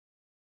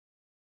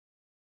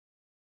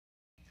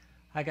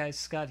Hi guys,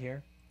 Scott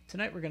here.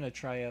 Tonight we're going to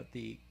try out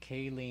the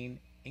Caline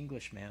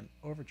Englishman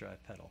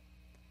Overdrive pedal.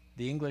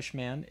 The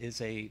Englishman is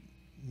a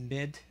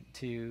mid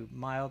to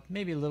mild,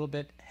 maybe a little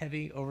bit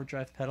heavy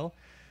overdrive pedal.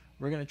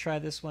 We're going to try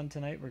this one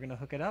tonight. We're going to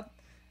hook it up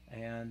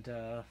and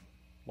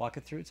walk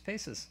it through its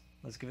paces.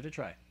 Let's give it a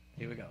try.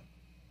 Here we go.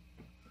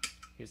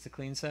 Here's the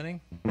clean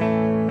setting.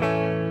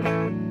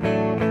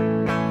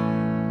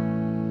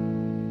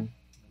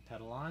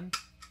 Pedal on.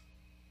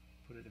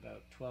 Put it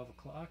about 12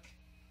 o'clock.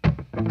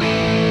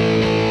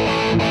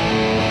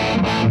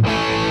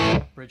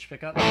 Bridge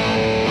pickup.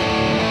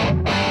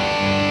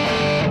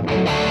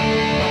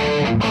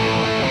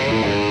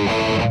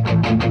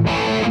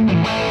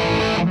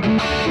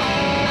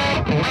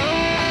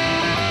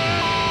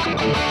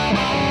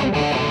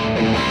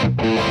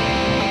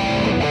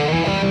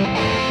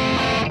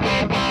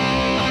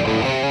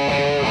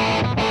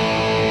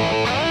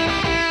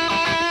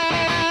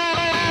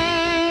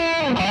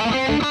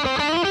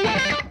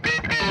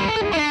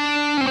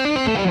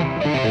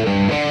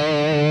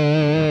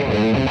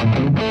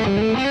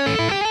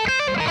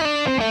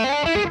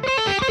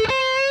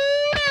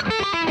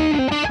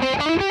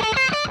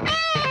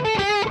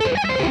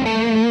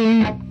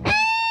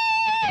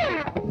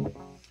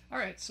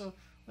 So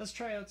let's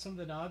try out some of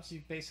the knobs.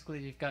 You've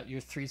got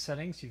your three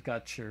settings. You've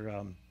got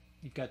your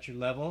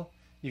level,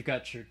 you've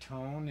got your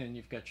tone, and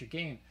you've got your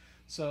gain.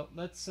 So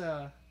let's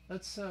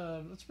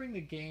bring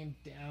the gain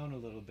down a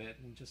little bit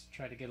and just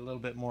try to get a little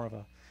bit more of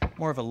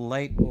a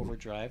light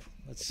overdrive.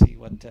 Let's see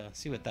what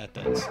that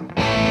does.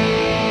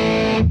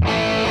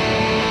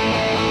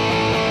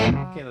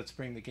 Okay, let's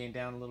bring the gain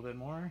down a little bit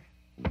more.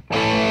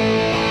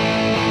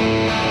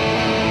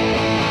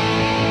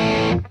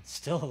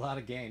 Still a lot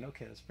of gain.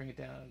 Okay, let's bring it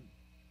down.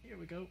 Here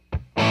we go.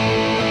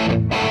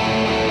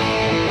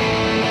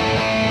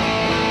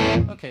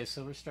 Okay,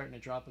 so we're starting to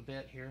drop a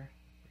bit here.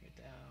 Bring it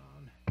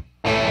down.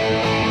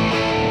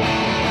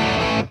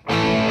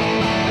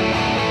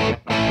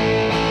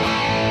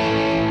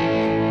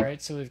 All right,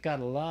 so we've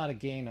got a lot of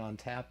gain on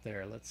tap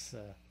there. Let's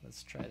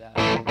try that.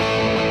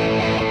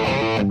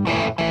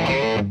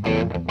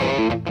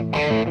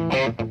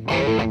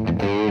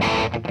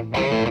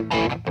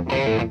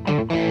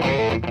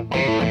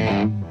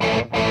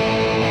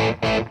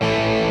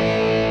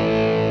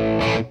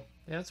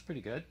 That's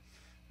pretty good.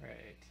 All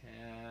right,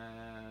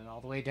 and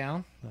all the way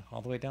down.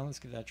 Let's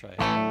give that a try.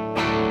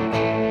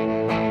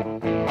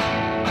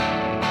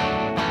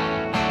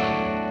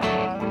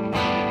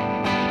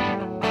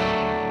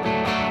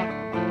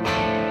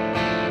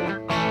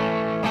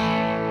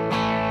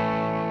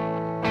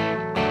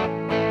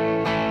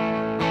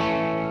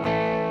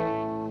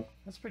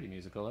 That's pretty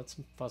musical. Let's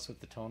fuss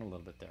with the tone a little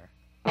bit there.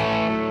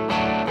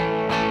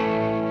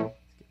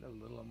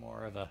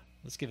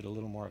 Let's give it a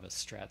little more of a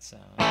strat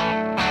sound.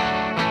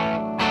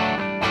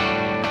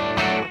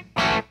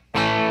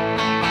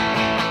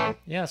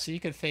 Yeah, so you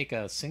could fake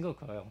a single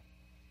coil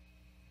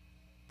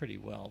pretty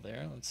well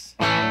there. Let's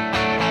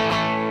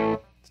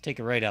take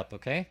it right up,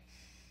 okay?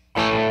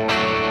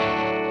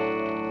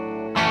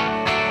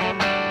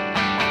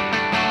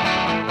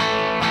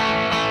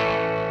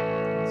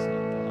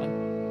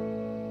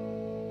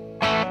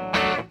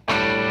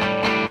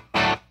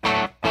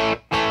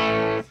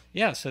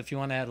 Yeah, so if you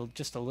want to add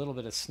just a little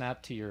bit of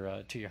snap to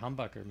your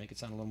humbucker, make it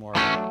sound a little more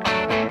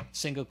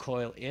single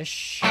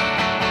coil-ish.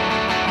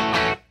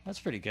 That's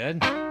pretty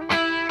good.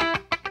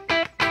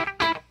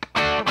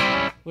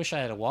 Wish I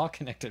had a wall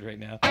connected right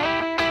now.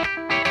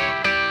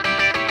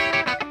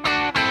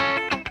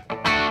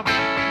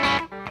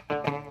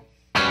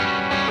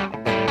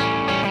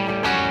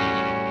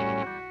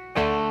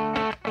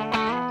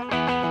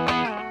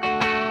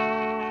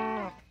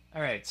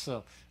 All right,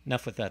 so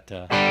enough with that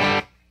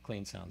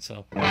clean sound.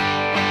 So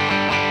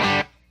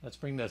let's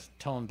bring the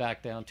tone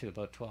back down to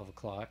about 12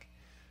 o'clock.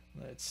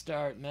 Let's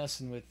start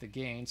messing with the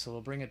gain. So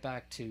we'll bring it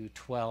back to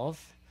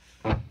 12.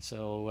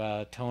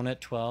 So tone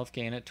at 12,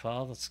 gain at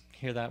 12. Let's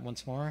hear that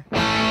once more. I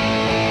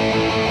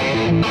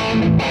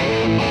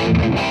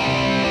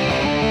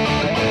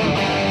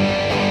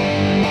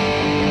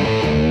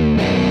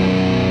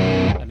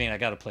mean, I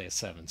got to play a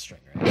 7 string,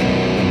 right?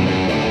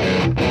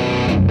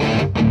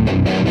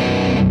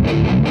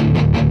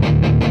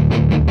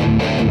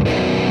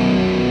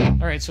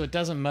 All right, so it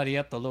doesn't muddy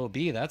up the low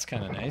B. That's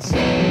kind of nice.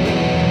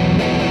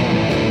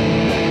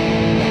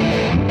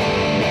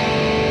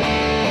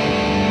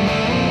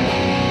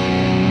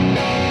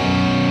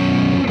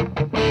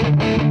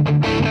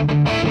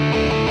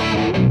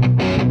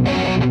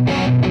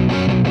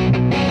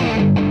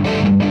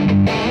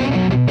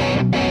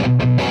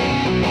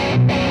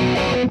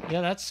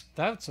 Yeah,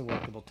 that's a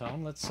workable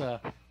tone. Let's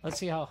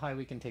see how high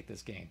we can take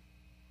this gain.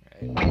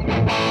 All right.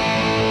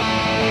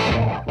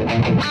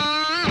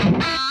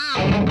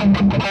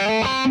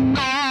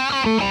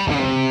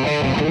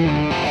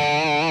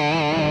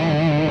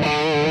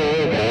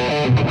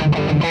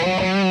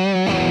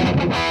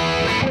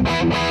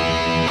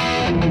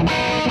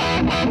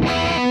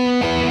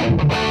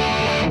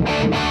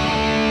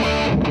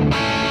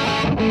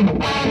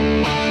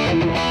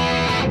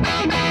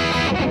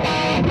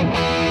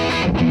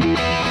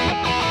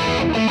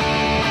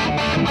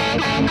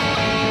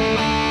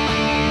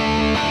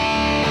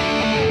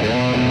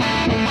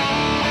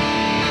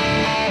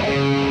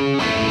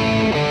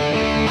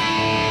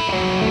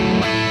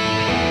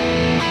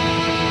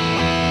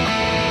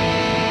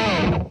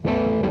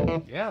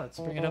 let's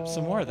bring it up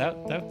some more.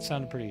 That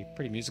sounded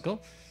pretty musical.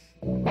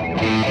 You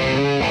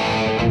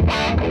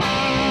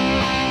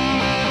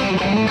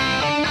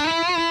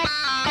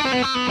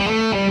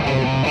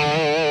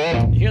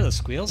hear the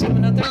squeals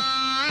coming out there?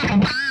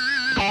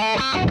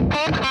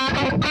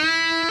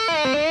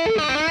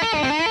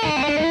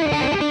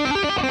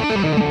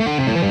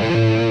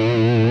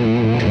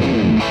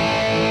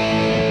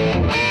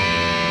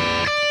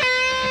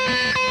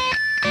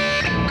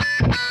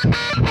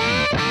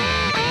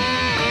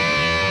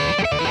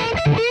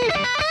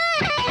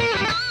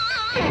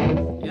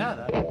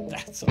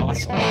 That's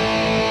awesome.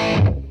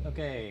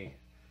 Okay,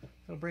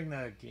 so bring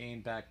the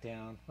gain back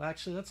down. Well,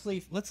 actually, let's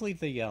leave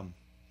the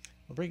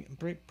we'll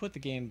put the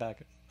gain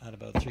back at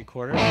about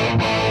 3/4.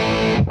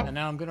 And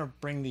now I'm gonna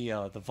bring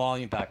the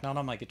volume back. Not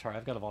on my guitar.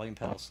 I've got a volume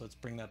pedal, so let's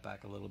bring that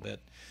back a little bit.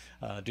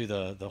 Do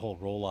the whole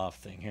roll off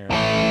thing here.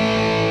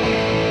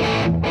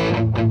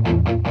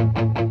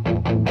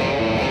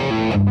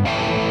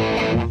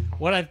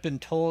 What I've been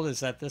told is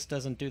that this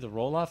doesn't do the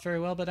roll-off very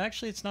well, but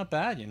actually it's not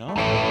bad, you know?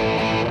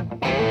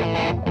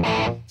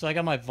 So I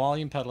got my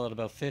volume pedal at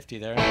about 50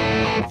 there,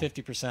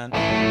 50%.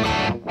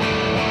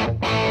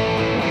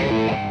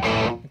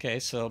 Okay,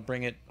 so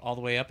bring it all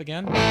the way up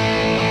again.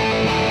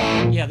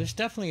 Yeah, there's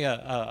definitely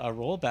a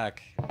rollback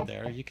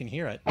there. You can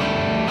hear it.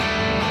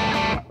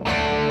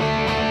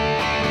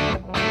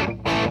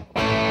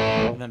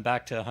 And then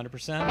back to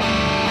 100%.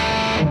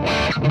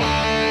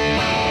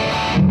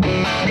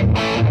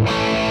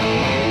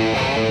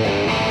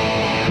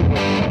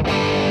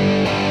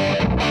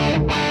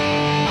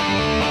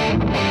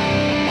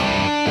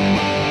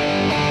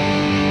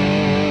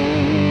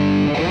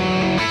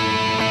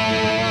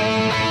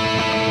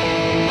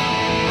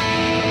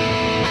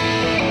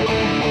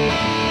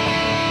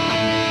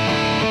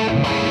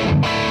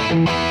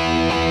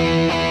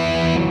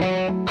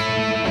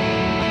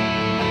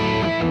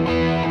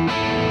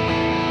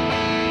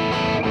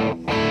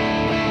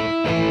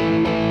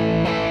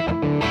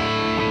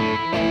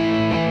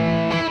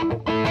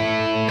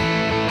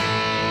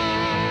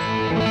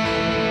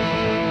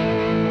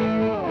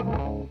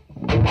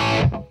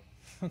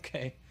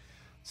 Okay,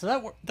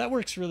 so that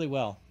works really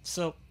well.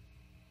 So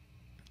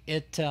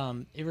it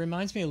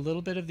reminds me a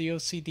little bit of the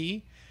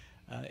OCD.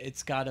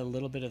 It's got a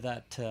little bit of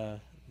that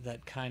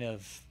kind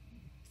of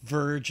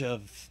verge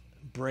of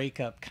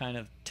breakup kind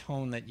of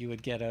tone that you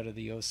would get out of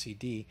the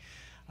OCD.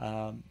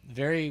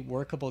 Very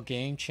workable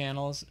gain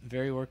channels,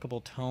 very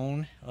workable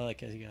tone.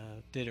 Like I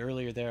did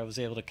earlier there, I was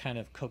able to kind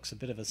of coax a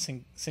bit of a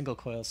single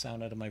coil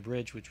sound out of my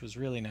bridge, which was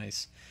really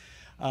nice.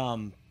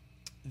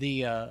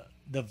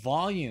 The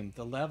volume,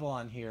 the level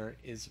on here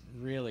is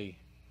really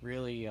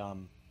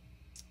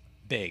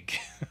big.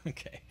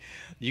 Okay,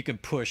 you can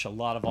push a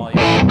lot of volume.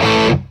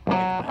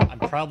 I'm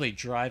probably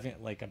driving,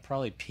 like I'm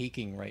probably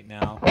peaking right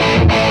now.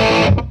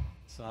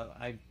 So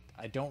I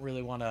don't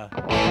really want to.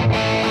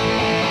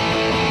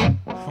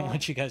 I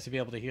want you guys to be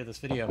able to hear this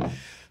video.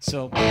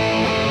 So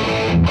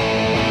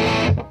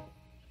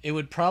it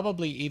would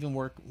probably even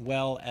work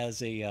well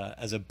as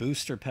a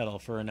booster pedal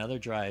for another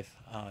drive.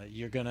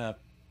 You're gonna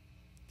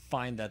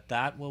find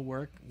that will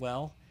work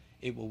well.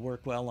 It will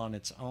work well on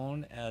its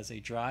own as a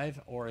drive,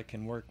 or it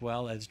can work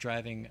well as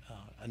driving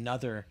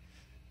another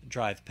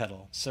drive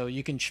pedal. So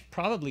you can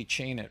probably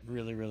chain it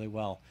really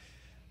well.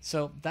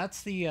 So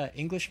that's the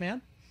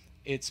Englishman.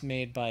 It's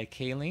made by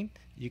Caline.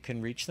 You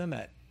can reach them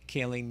at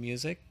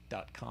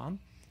calinemusic.com,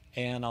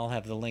 and I'll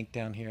have the link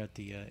down here at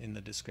the in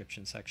the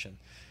description section.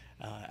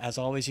 As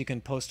always, you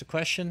can post a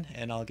question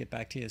and I'll get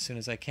back to you as soon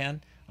as I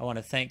can. I want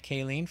to thank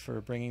Caline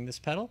for bringing this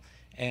pedal,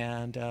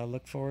 and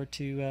look forward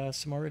to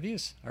some more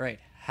reviews. All right,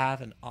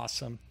 have an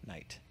awesome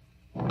night.